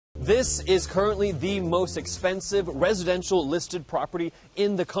This is currently the most expensive residential listed property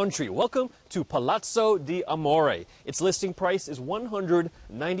in the country. Welcome to Palazzo di Amore. Its listing price is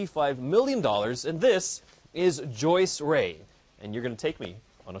 $195 million, and this is Joyce Ray. And you're going to take me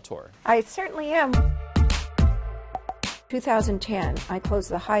on a tour. I certainly am. 2010, I closed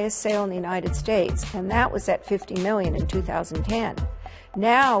the highest sale in the United States, and that was at $50 million in 2010.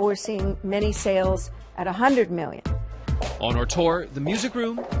 Now we're seeing many sales at $100 million. On our tour, the music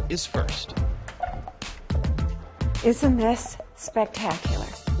room is first. Isn't this spectacular?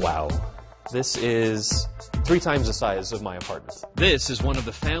 Wow. This is 3 times the size of my apartment. This is one of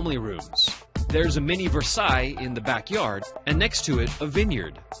the family rooms. There's a mini Versailles in the backyard, and next to it, a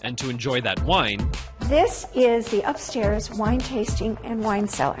vineyard. And to enjoy that wine... This is the upstairs wine tasting and wine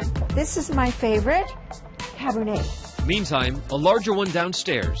cellar. This is my favorite, Cabernet. Meantime, a larger one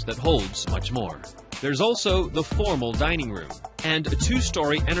downstairs that holds much more. There's also the formal dining room and a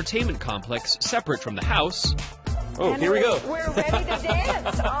 2-story entertainment complex separate from the house. Oh, And here we go. We're ready to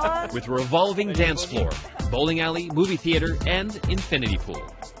dance on. With a revolving dance floor, bowling alley, movie theater, and infinity pool.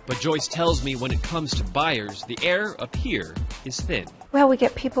 But Joyce tells me when it comes to buyers, the air up here is thin. Well, we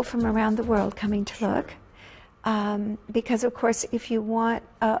get people from around the world coming to look. Because, of course, if you want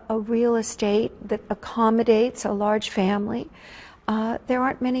a real estate that accommodates a large family, there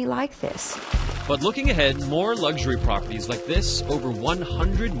aren't many like this. But looking ahead, more luxury properties like this, over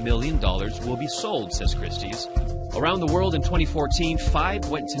 $100 million, will be sold, says Christie's. Around the world in 2014, 5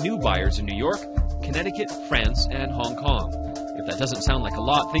 went to new buyers in New York, Connecticut, France, and Hong Kong. If that doesn't sound like a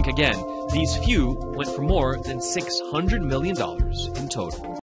lot, think again. These few went for more than $600 million in total.